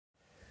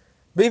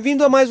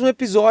Bem-vindo a mais um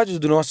episódio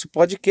do nosso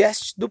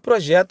podcast do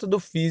projeto do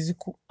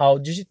físico ao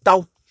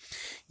digital.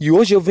 E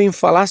hoje eu venho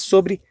falar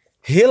sobre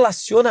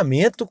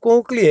relacionamento com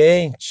o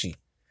cliente.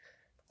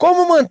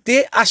 Como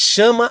manter a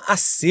chama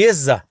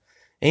acesa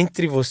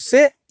entre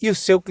você e o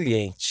seu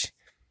cliente.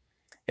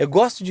 Eu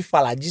gosto de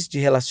falar disso de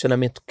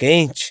relacionamento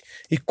quente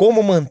e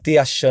como manter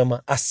a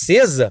chama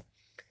acesa,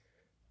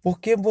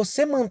 porque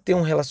você manter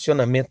um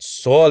relacionamento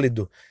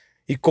sólido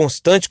e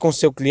constante com o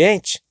seu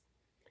cliente,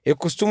 eu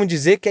costumo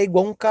dizer que é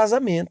igual um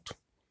casamento.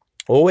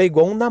 Ou é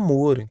igual um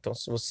namoro. Então,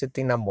 se você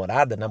tem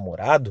namorada,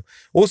 namorado,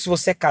 ou se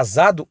você é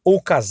casado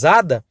ou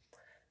casada,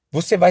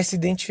 você vai se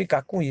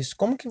identificar com isso.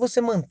 Como que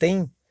você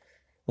mantém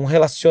um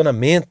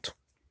relacionamento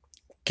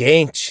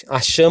quente,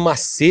 a chama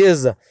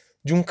acesa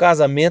de um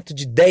casamento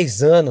de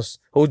 10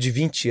 anos, ou de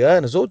 20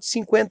 anos, ou de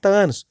 50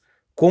 anos?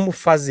 Como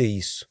fazer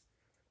isso?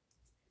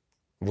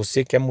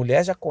 Você que é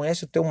mulher já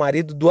conhece o teu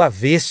marido do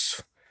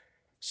avesso.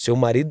 Seu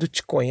marido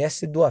te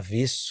conhece do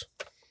avesso.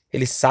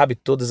 Ele sabe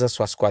todas as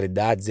suas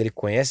qualidades, ele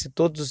conhece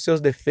todos os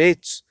seus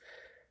defeitos.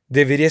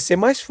 Deveria ser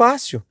mais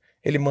fácil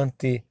ele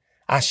manter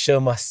a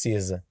chama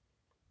acesa,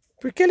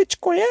 porque ele te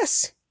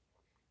conhece,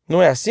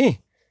 não é assim?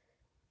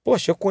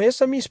 Poxa, eu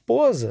conheço a minha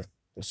esposa,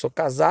 eu sou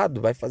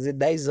casado, vai fazer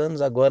 10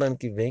 anos agora, ano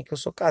que vem, que eu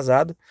sou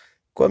casado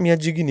com a minha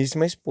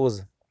digníssima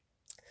esposa.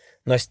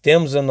 Nós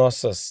temos as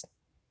nossas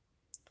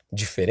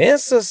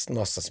diferenças,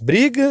 nossas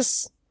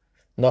brigas,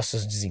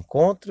 nossos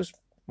desencontros,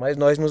 mas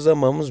nós nos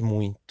amamos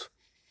muito.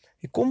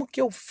 E como que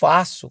eu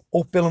faço,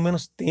 ou pelo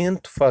menos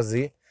tento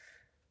fazer,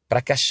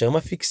 para que a chama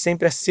fique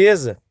sempre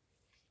acesa?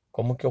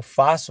 Como que eu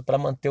faço para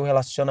manter o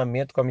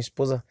relacionamento com a minha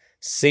esposa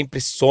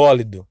sempre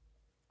sólido?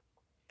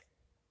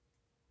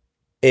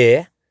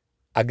 É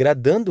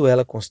agradando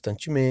ela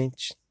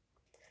constantemente,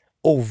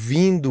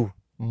 ouvindo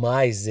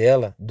mais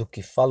ela do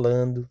que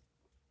falando,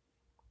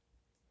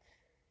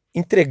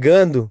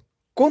 entregando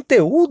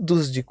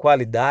conteúdos de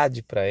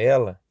qualidade para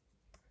ela,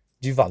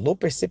 de valor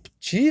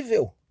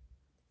perceptível.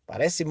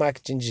 Parece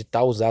marketing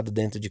digital usado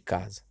dentro de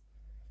casa.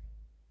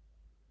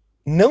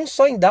 Não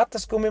só em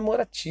datas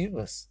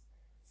comemorativas.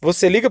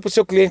 Você liga para o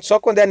seu cliente só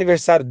quando é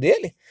aniversário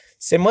dele?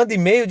 Você manda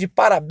e-mail de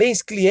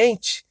parabéns,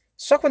 cliente,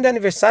 só quando é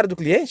aniversário do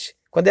cliente?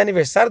 Quando é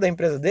aniversário da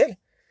empresa dele?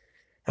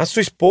 A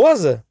sua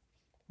esposa,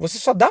 você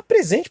só dá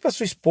presente para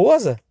sua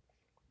esposa?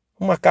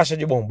 Uma caixa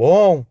de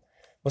bombom?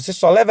 Você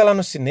só leva ela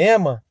no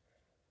cinema?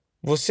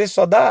 Você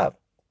só dá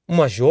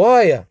uma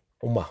joia,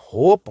 uma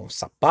roupa, um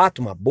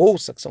sapato, uma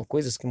bolsa, que são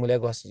coisas que mulher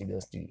gosta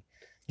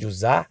de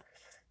usar?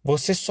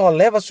 Você só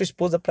leva a sua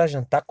esposa para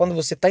jantar quando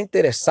você está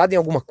interessado em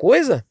alguma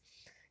coisa?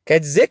 Quer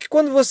dizer que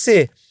quando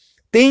você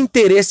tem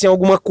interesse em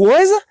alguma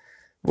coisa,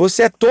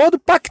 você é todo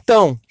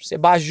pactão. Você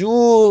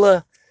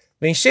bajula,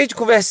 vem cheio de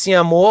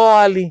conversinha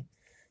mole,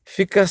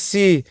 fica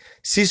se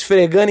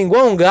esfregando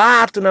igual um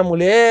gato na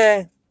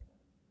mulher.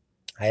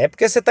 Aí é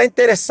porque você tá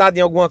interessado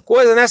em alguma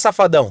coisa, né,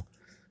 safadão?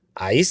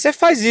 Aí você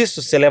faz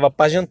isso, você leva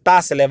pra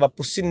jantar, você leva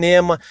pro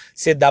cinema,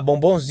 você dá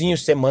bombonzinho,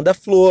 você manda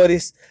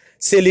flores,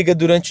 você liga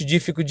durante o dia,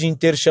 fica o dia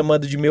inteiro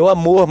chamando de meu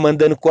amor,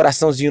 mandando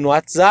coraçãozinho no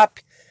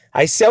WhatsApp.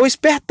 Aí você é o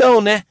espertão,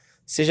 né?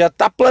 Você já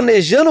tá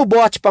planejando o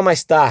bote pra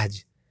mais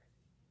tarde.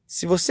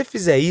 Se você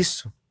fizer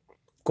isso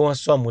com a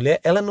sua mulher,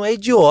 ela não é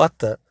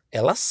idiota,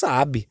 ela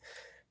sabe.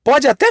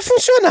 Pode até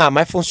funcionar,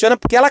 mas funciona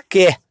porque ela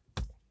quer.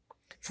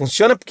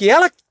 Funciona porque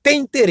ela tem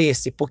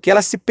interesse, porque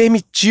ela se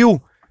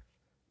permitiu,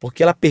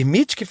 porque ela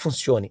permite que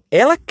funcione.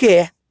 Ela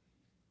quer.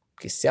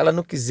 Porque se ela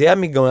não quiser,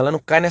 amigão, ela não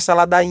cai nessa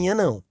ladainha,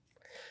 não.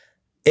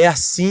 É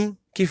assim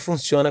que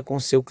funciona com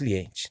o seu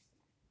cliente.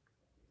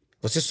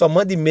 Você só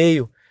manda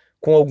e-mail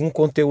com algum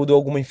conteúdo ou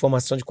alguma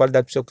informação de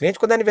qualidade para o seu cliente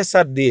quando é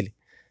aniversário dele.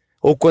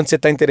 Ou quando você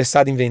está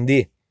interessado em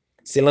vender.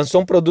 Você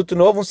lançou um produto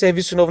novo, um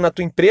serviço novo na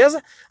tua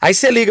empresa, aí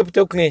você liga para o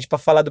teu cliente para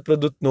falar do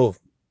produto novo.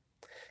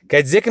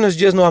 Quer dizer que nos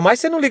dias normais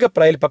você não liga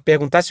para ele para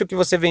perguntar se o que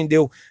você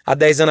vendeu há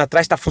 10 anos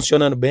atrás está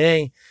funcionando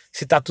bem,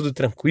 se está tudo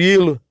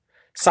tranquilo.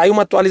 Saiu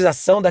uma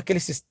atualização daquele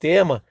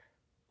sistema.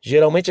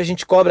 Geralmente a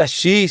gente cobra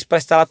X para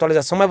instalar a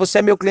atualização, mas você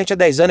é meu cliente há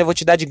 10 anos, eu vou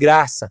te dar de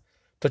graça.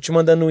 Tô te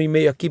mandando um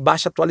e-mail aqui,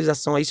 baixa a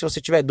atualização aí. Se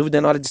você tiver dúvida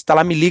na hora de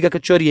instalar, me liga que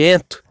eu te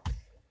oriento.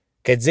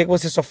 Quer dizer que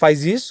você só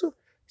faz isso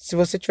se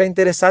você estiver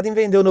interessado em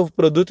vender um novo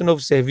produto, um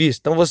novo serviço.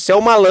 Então você é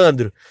o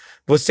malandro,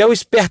 você é o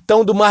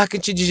espertão do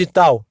marketing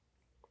digital.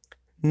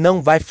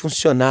 Não vai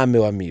funcionar,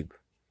 meu amigo,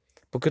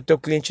 porque o teu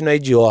cliente não é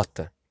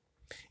idiota.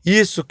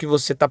 Isso que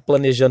você está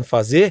planejando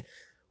fazer,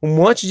 um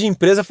monte de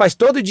empresa faz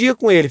todo dia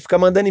com ele, fica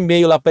mandando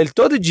e-mail lá para ele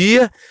todo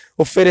dia,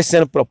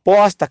 oferecendo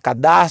proposta,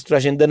 cadastro,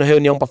 agendando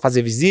reunião para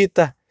fazer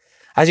visita,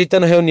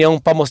 ajeitando reunião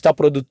para mostrar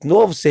produto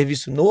novo,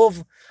 serviço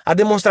novo. A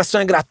demonstração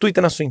é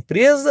gratuita na sua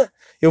empresa.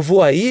 Eu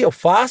vou aí, eu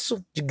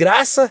faço de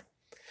graça.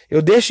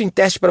 Eu deixo em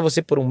teste para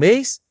você por um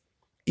mês.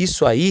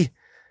 Isso aí,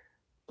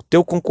 o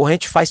teu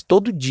concorrente faz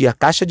todo dia. A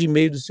caixa de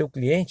e-mail do seu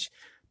cliente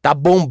tá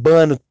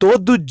bombando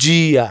todo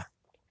dia.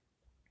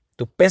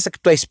 Tu pensa que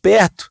tu é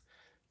esperto?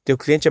 Teu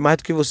cliente é mais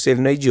do que você,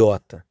 ele não é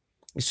idiota.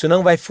 Isso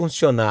não vai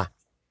funcionar.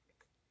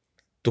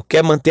 Tu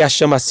quer manter a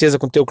chama acesa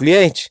com teu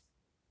cliente?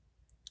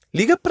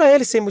 Liga para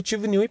ele sem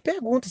motivo nenhum e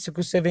pergunta se o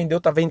que você vendeu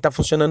tá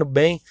funcionando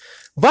bem.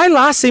 Vai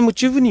lá sem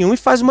motivo nenhum e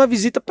faz uma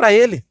visita para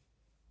ele.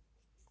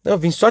 Não, eu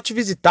vim só te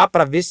visitar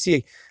para ver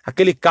se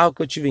aquele carro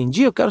que eu te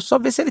vendi, eu quero só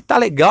ver se ele tá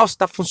legal, se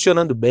tá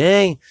funcionando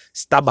bem,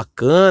 se tá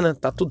bacana,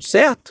 tá tudo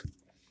certo.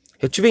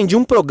 Eu te vendi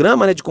um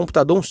programa, né, de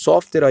computador, um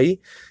software aí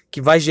que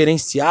vai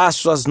gerenciar as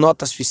suas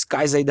notas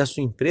fiscais aí da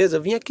sua empresa.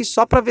 Eu vim aqui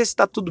só para ver se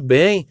tá tudo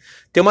bem.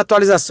 Tem uma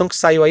atualização que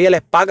saiu aí, ela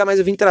é paga, mas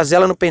eu vim trazer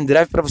ela no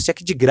pendrive para você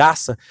aqui de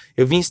graça.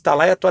 Eu vim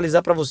instalar e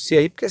atualizar para você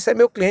aí, porque você é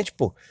meu cliente,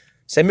 pô.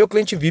 Você é meu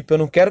cliente VIP. Eu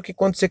não quero que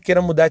quando você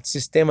queira mudar de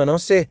sistema, não,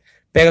 você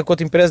pega com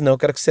outra empresa, não. Eu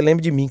quero que você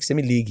lembre de mim, que você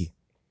me ligue.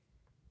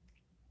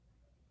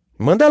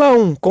 Manda lá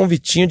um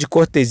convitinho de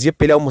cortesia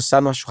para ele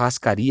almoçar numa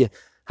churrascaria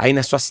aí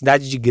na sua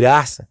cidade de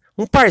graça.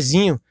 Um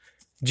parzinho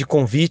de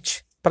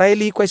convite para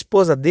ele ir com a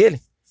esposa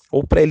dele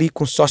ou para ele ir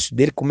com o sócio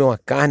dele comer uma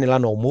carne lá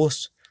no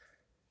almoço.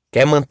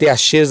 Quer manter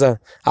acesa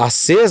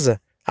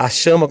a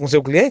chama com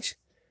seu cliente?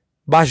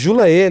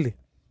 Bajula ele,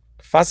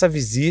 faça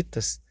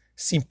visitas,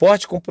 se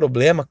importe com o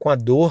problema, com a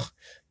dor,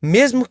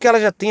 mesmo que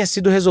ela já tenha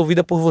sido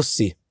resolvida por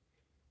você.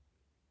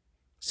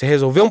 Você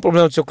resolveu um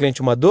problema do seu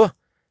cliente, uma dor?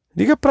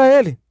 Liga para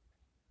ele,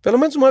 pelo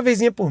menos uma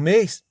vezinha por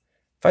mês.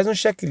 Faz um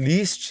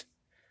checklist.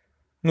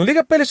 Não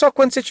liga pra ele só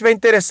quando você estiver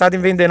interessado em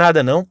vender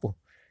nada, não, pô.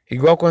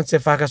 Igual quando você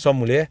faz com a sua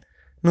mulher.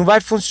 Não vai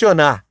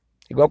funcionar.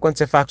 Igual quando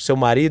você faz com o seu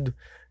marido.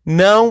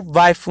 Não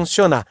vai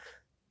funcionar.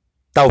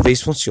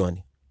 Talvez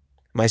funcione.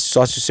 Mas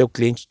só se o seu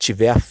cliente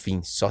tiver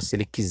afim. Só se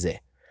ele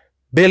quiser.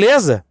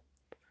 Beleza?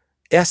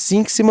 É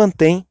assim que se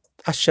mantém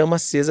a chama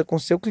acesa com o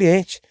seu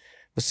cliente.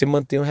 Você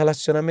mantém um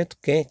relacionamento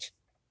quente.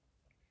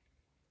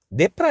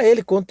 Dê pra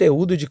ele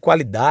conteúdo de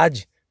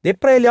qualidade. Dê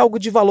pra ele algo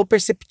de valor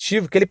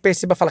perceptível. Que ele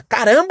perceba e fala,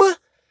 caramba!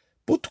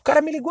 Puta, o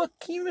cara me ligou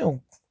aqui,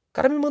 meu. O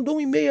cara me mandou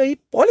um e-mail aí.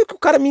 Olha o que o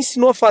cara me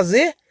ensinou a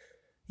fazer.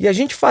 E a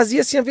gente fazia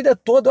assim a vida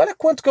toda. Olha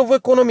quanto que eu vou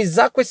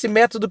economizar com esse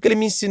método que ele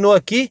me ensinou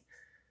aqui.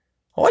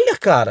 Olha,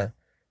 cara.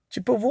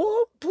 Tipo,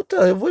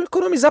 eu vou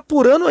economizar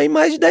por ano aí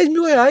mais de 10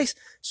 mil reais.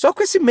 Só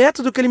com esse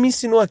método que ele me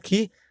ensinou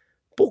aqui.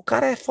 Pô, o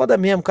cara é foda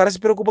mesmo. O cara se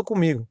preocupa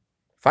comigo.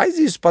 Faz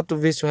isso pra tu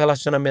ver se o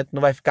relacionamento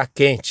não vai ficar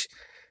quente.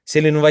 Se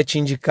ele não vai te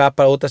indicar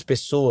pra outras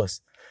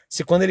pessoas.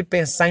 Se quando ele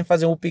pensar em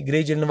fazer um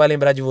upgrade, ele não vai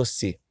lembrar de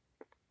você.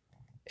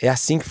 É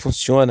assim que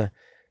funciona.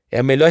 É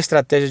a melhor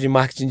estratégia de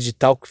marketing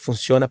digital que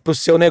funciona para o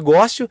seu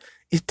negócio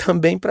e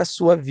também para a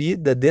sua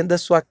vida, dentro da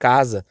sua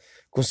casa,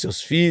 com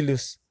seus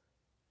filhos,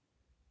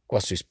 com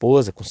a sua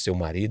esposa, com seu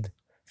marido.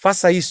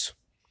 Faça isso.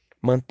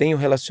 Mantenha o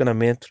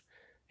relacionamento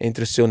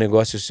entre o seu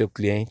negócio e o seu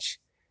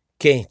cliente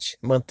quente.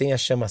 Mantenha a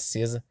chama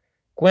acesa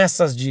com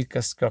essas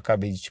dicas que eu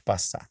acabei de te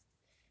passar.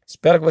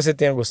 Espero que você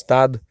tenha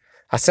gostado.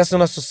 Acesse o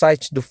nosso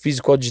site do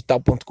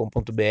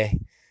fisicaldigital.com.br.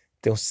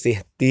 Tenho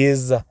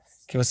certeza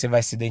que você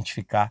vai se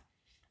identificar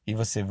e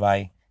você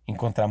vai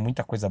encontrar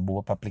muita coisa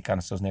boa para aplicar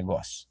nos seus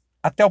negócios.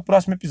 Até o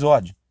próximo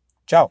episódio.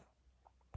 Tchau!